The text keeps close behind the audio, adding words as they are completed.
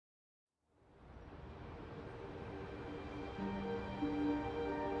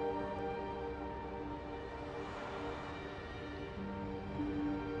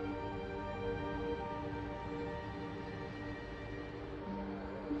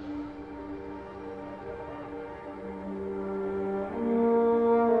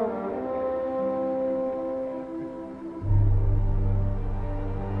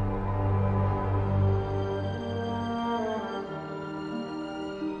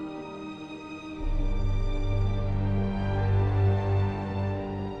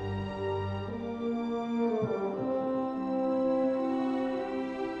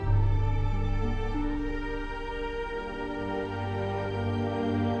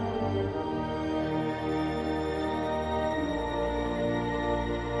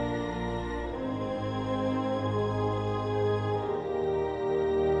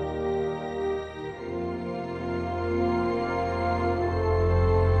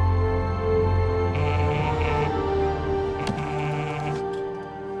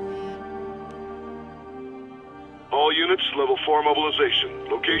units, level 4 mobilization.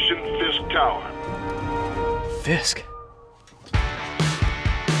 Location, Fisk Tower. Fisk?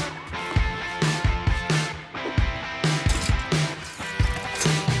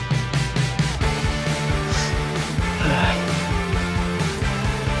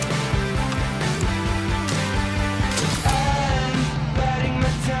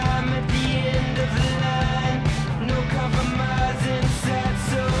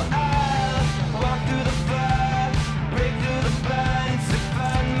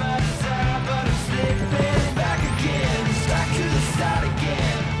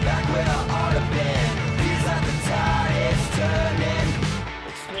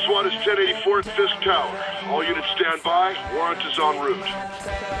 SWAT is 1084 at Fisk Tower. All units stand by. Warrant is en route.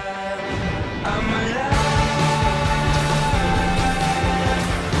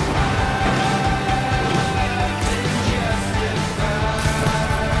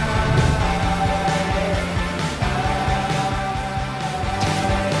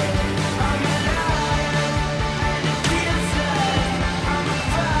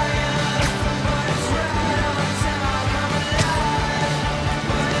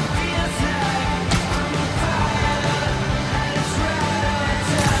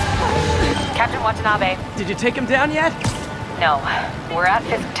 Captain Watanabe. Did you take him down yet? No. We're at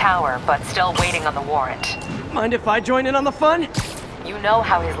Fisk Tower, but still waiting on the warrant. Mind if I join in on the fun? You know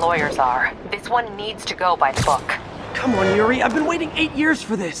how his lawyers are. This one needs to go by the book. Come on, Yuri. I've been waiting 8 years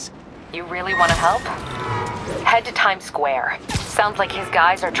for this. You really want to help? Head to Times Square. Sounds like his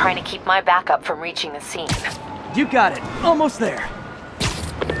guys are trying to keep my backup from reaching the scene. You got it. Almost there.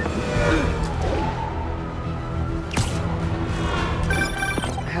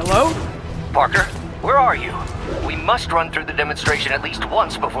 Hello? Parker, where are you? We must run through the demonstration at least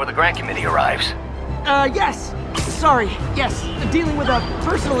once before the grant committee arrives. Yes. Sorry. Yes. Dealing with a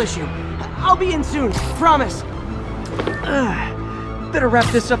personal issue. I'll be in soon. Promise. Better wrap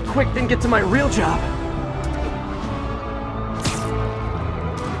this up quick than get to my real job.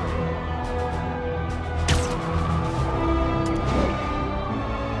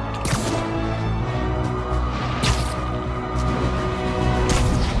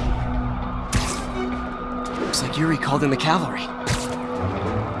 Looks like Yuri called in the cavalry.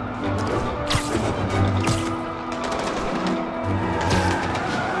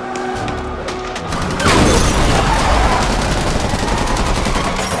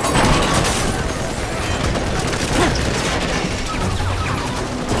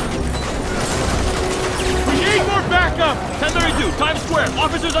 We need more backup! 1032, Times Square,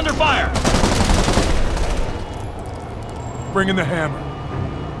 officers under fire! Bring in the hammer.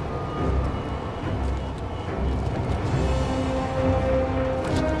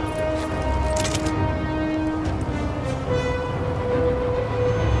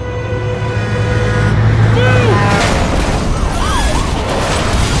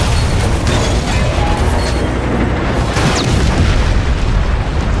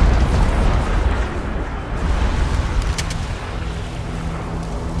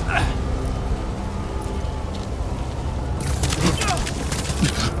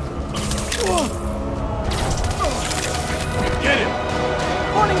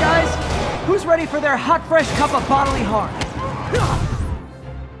 Ready for their hot, fresh cup of bodily harm.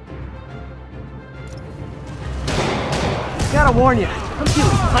 Gotta warn you, I'm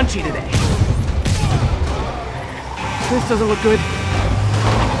feeling punchy today. This doesn't look good.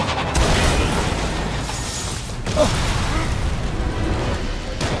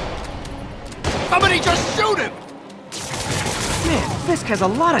 Somebody just shoot him! Man, Fisk has a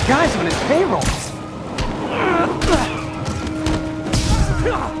lot of guys on his payroll.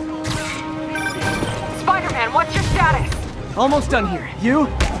 Spider-Man, what's your status? Almost done here. You?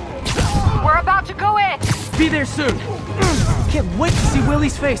 We're about to go in! Be there soon. Can't wait to see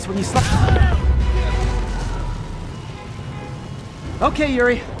Willie's face when you slap. Okay,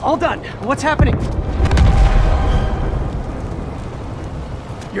 Yuri. All done. What's happening?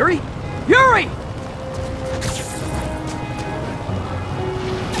 Yuri? Yuri!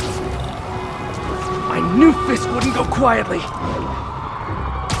 I knew Fisk wouldn't go quietly.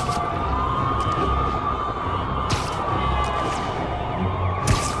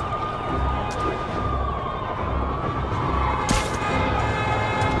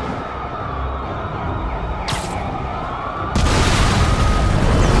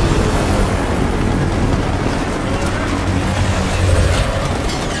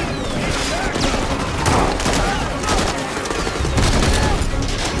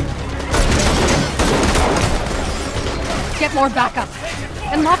 Get more backup.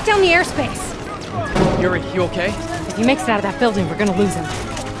 And lock down the airspace. Yuri, you okay? If he makes it out of that building, we're gonna lose him.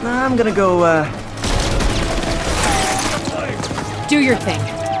 I'm gonna go, Do your thing.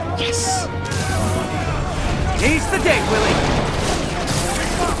 Yes! Seize the day, Willie!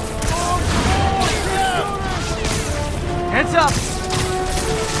 Heads up!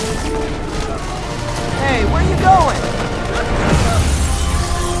 Hey, where you going?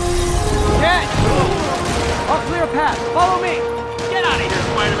 Get! I'll clear a path. Follow me! Get out of here,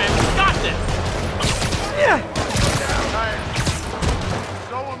 Spider-Man. We got this. Yeah!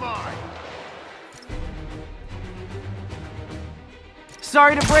 So am I.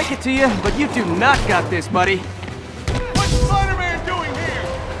 Sorry to break it to you, but you do not got this, buddy. What's Spider-Man doing here?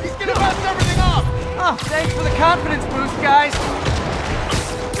 He's gonna mess everything up! Oh, thanks for the confidence boost, guys.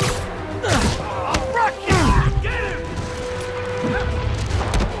 I'll rock you! Get him!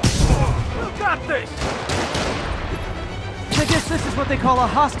 We got this. I guess this is what they call a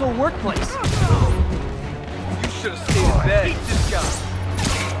hostile workplace. You should have stayed in bed. Beat this guy.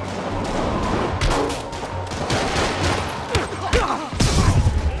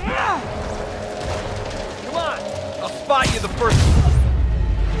 Come on. I'll spot you the first.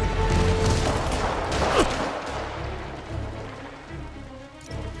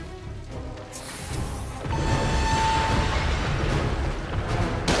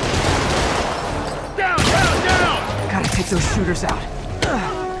 Gotta take those shooters out.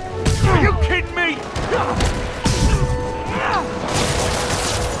 Are you kidding me?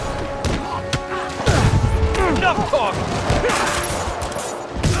 Enough talk.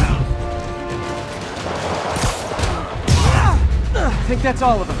 I think that's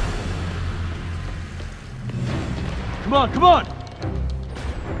all of them. Come on, come on.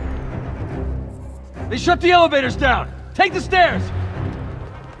 They shut the elevators down. Take the stairs.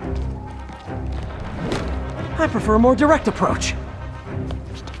 I prefer a more direct approach.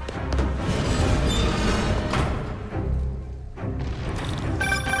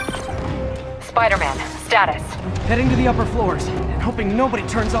 Spider-Man, status. Heading to the upper floors, and hoping nobody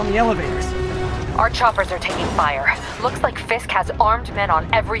turns on the elevators. Our choppers are taking fire. Looks like Fisk has armed men on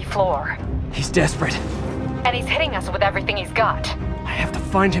every floor. He's desperate. And he's hitting us with everything he's got. I have to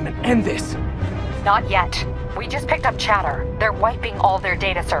find him and end this. Not yet. We just picked up chatter. They're wiping all their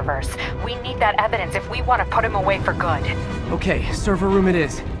data servers. We need that evidence if we want to put him away for good. Okay, server room it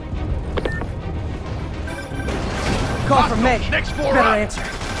is. Call from May. Next floor Better up. answer.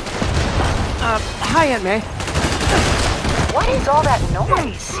 Hi, Aunt May. What is all that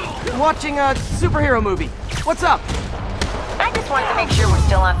noise? Watching a superhero movie. What's up? I just wanted to make sure we're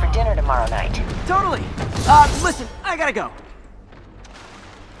still on for dinner tomorrow night. Totally. Listen, I gotta go.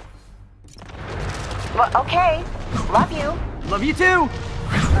 Well, okay. Love you. Love you too.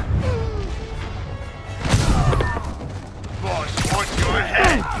 Boss wants your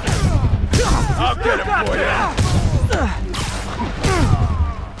head! I'll get him for you.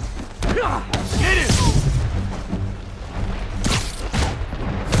 Get him!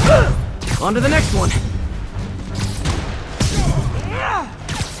 On to the next one.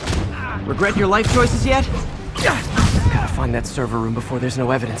 Regret your life choices yet? Gotta find that server room before there's no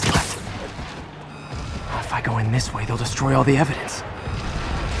evidence left. If I go in this way, they'll destroy all the evidence.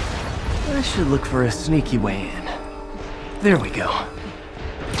 I should look for a sneaky way in. There we go.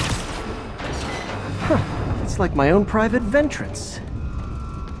 Huh. It's like my own private ventrance.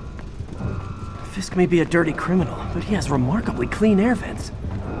 Fisk may be a dirty criminal, but he has remarkably clean air vents.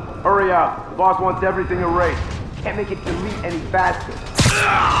 Hurry up. The boss wants everything erased. Can't make it delete any faster.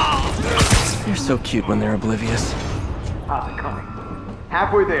 They're so cute when they're oblivious. How's it coming?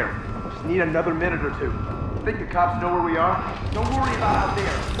 Halfway there. Just need another minute or two. Think the cops know where we are? Don't worry about out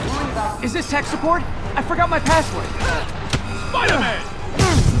there. Worry about... Is this tech support? I forgot my password. Spider-Man!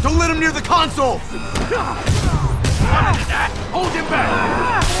 Don't let him near the console! Hold him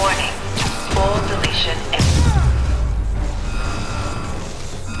back! Warning. Full deletion.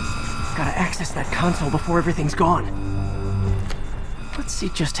 Gotta access that console before everything's gone. Let's see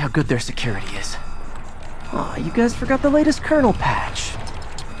just how good their security is. Aw, you guys forgot the latest kernel patch.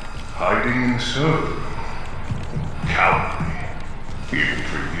 Hiding in the server. Cowardly. Even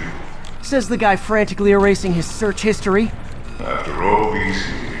for you. Says the guy frantically erasing his search history. After all these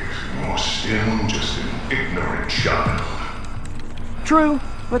years, you're still just an ignorant child. True,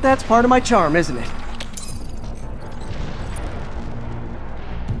 but that's part of my charm, isn't it?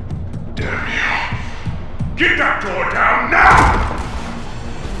 Damn you. Get that door down now!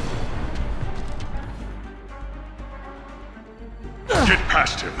 Get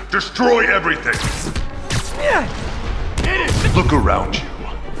past him. Destroy everything. Look around you.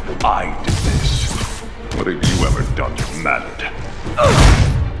 I did this. What have you ever done that mattered?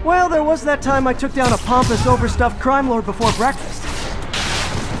 Well, there was that time I took down a pompous, overstuffed crime lord before breakfast.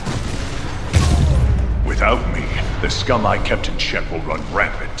 Without me, The scum I kept in check will run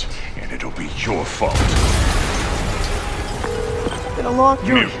rampant, and it'll be your fault. Been a long...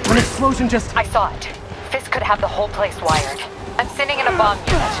 Yuri, an explosion just... I saw it. Fisk could have the whole place wired. I'm sending in a bomb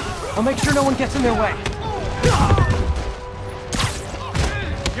unit. I'll make sure no one gets in their way.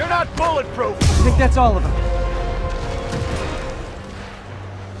 You're not bulletproof! I think that's all of them.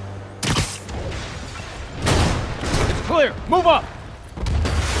 It's clear! Move up!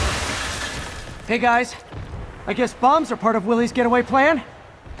 Hey guys, I guess bombs are part of Willie's getaway plan?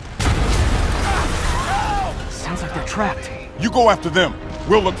 Sounds like they're trapped. You go after them.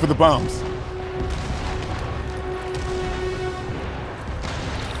 We'll look for the bombs.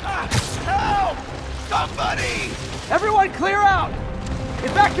 Help! Somebody! Everyone clear out!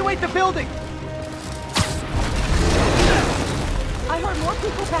 Evacuate the building! I heard more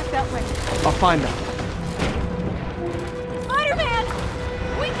people back that way. I'll find them. Spider-Man!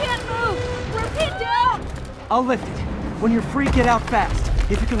 We can't move! We're pinned down! I'll lift it. When you're free, get out fast.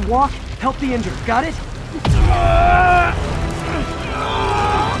 If you can walk, help the injured. Got it?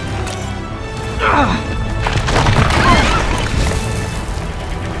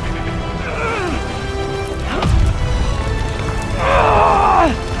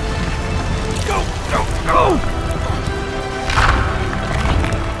 Go!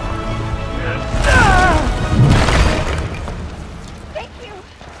 Thank you!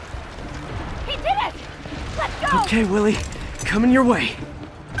 He did it! Let's go! Okay, Willie. Coming your way.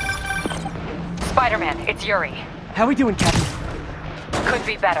 Spider-Man, it's Yuri. How we doing, Captain? Could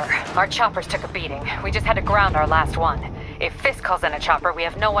be better. Our choppers took a beating. We just had to ground our last one. If Fisk calls in a chopper, we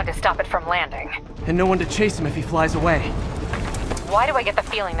have no one to stop it from landing. And no one to chase him if he flies away. Why do I get the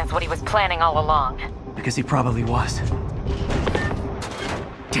feeling that's what he was planning all along? Because he probably was.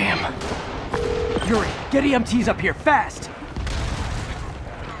 Damn. Yuri, get EMTs up here, fast!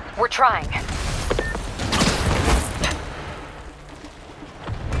 We're trying.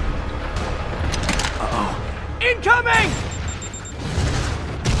 Incoming!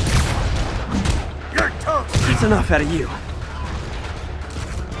 You're toast! That's enough out of you.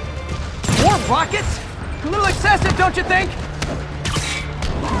 More rockets? A little excessive, don't you think?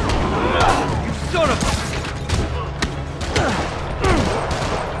 You son of a...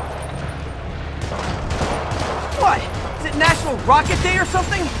 What? Is it National Rocket Day or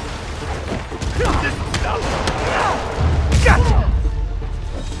something? Gotcha!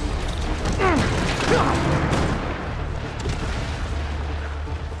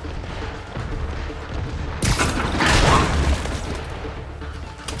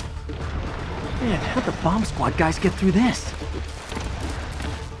 Man, how'd the bomb squad guys get through this?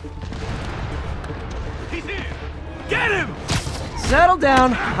 He's here! Get him! Settle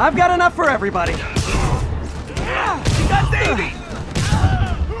down. I've got enough for everybody. He got Davey!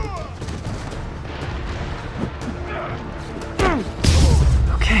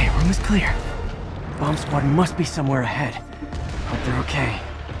 Okay, room is clear. Bomb squad must be somewhere ahead. Hope they're okay.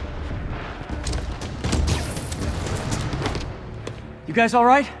 You guys all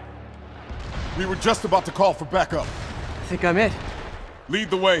right? We were just about to call for backup. I think I'm it. Lead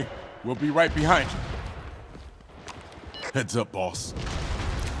the way. We'll be right behind you. Heads up, boss.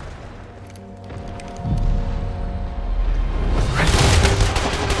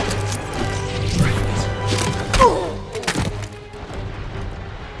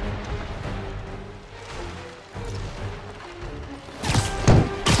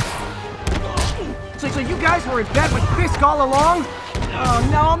 So you guys were in bed with Fisk all along? Oh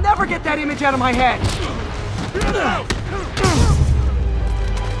no, I'll never get that image out of my head!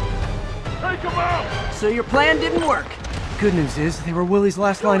 Take him out! So your plan didn't work. Good news is, they were Willie's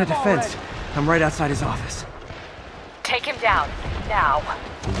last line of defense. I'm right outside his office. Take him down, now.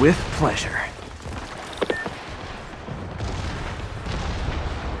 With pleasure.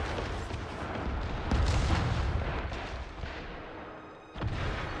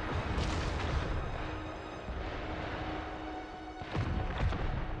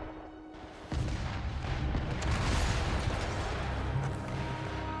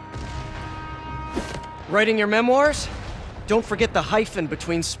 Writing your memoirs? Don't forget the hyphen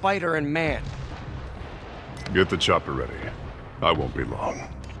between Spider and Man. Get the chopper ready. I won't be long.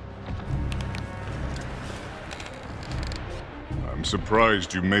 I'm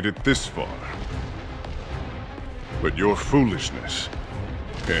surprised you made it this far. But your foolishness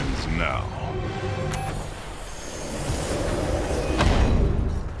ends now.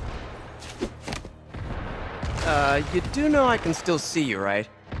 You do know I can still see you, right?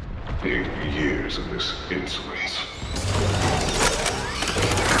 8 years of this insolence.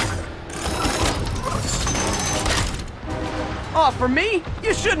 Oh, for me?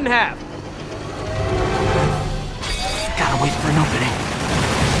 You shouldn't have! wait for an opening.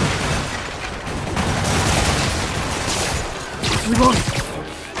 Reload.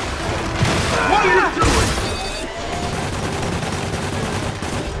 What are you doing?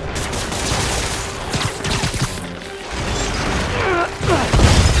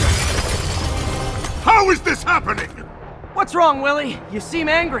 How is this happening? What's wrong, Willie? You seem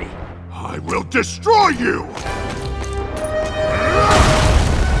angry. I will destroy you!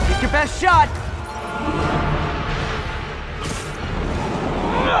 Take your best shot.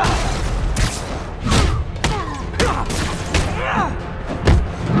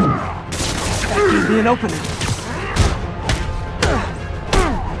 That gives me an opening.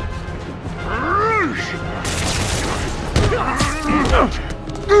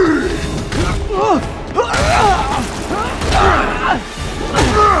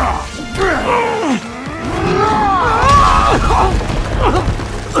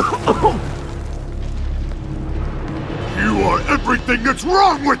 You are everything that's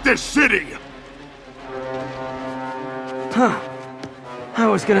wrong with this city! Huh. I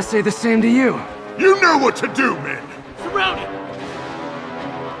was gonna say the same to you. You know what to do, men! Surround it!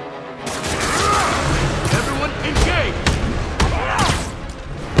 Everyone engage!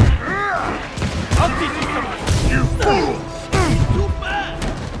 I'll teach you something! You fools! Too bad!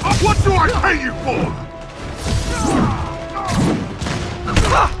 What do I pay you for?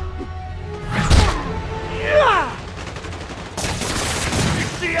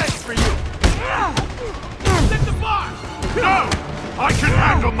 It's the edge for you! Set the bar! No! I can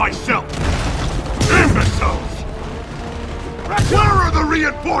handle myself! Imbeciles! Where are the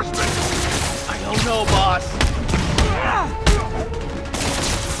reinforcements? I don't know, boss.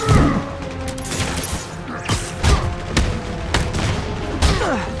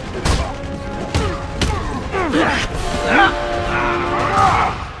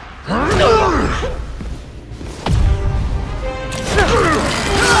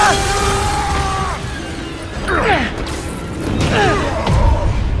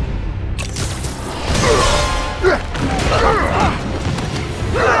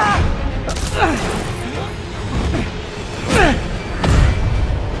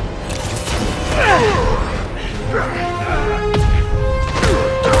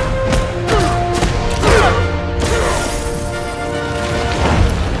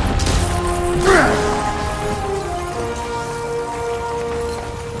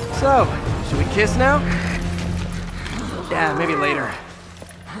 So, should we kiss now? Yeah, maybe later.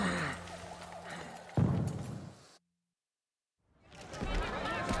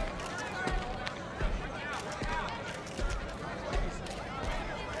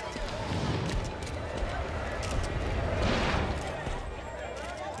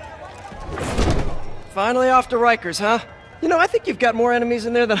 Finally off to Rikers, huh? You know, I think you've got more enemies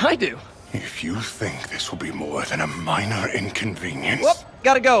in there than I do. If you think this will be more than a minor inconvenience... Whoop,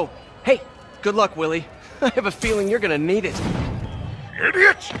 gotta go. Hey, good luck, Willie. I have a feeling you're gonna need it.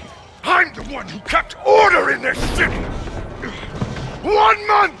 Idiot! I'm the one who kept order in this city! 1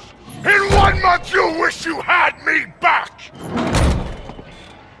 month! In 1 month you'll wish you had me back!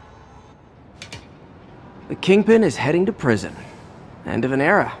 The Kingpin is heading to prison. End of an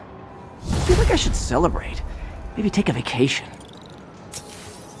era. I feel like I should celebrate. Maybe take a vacation.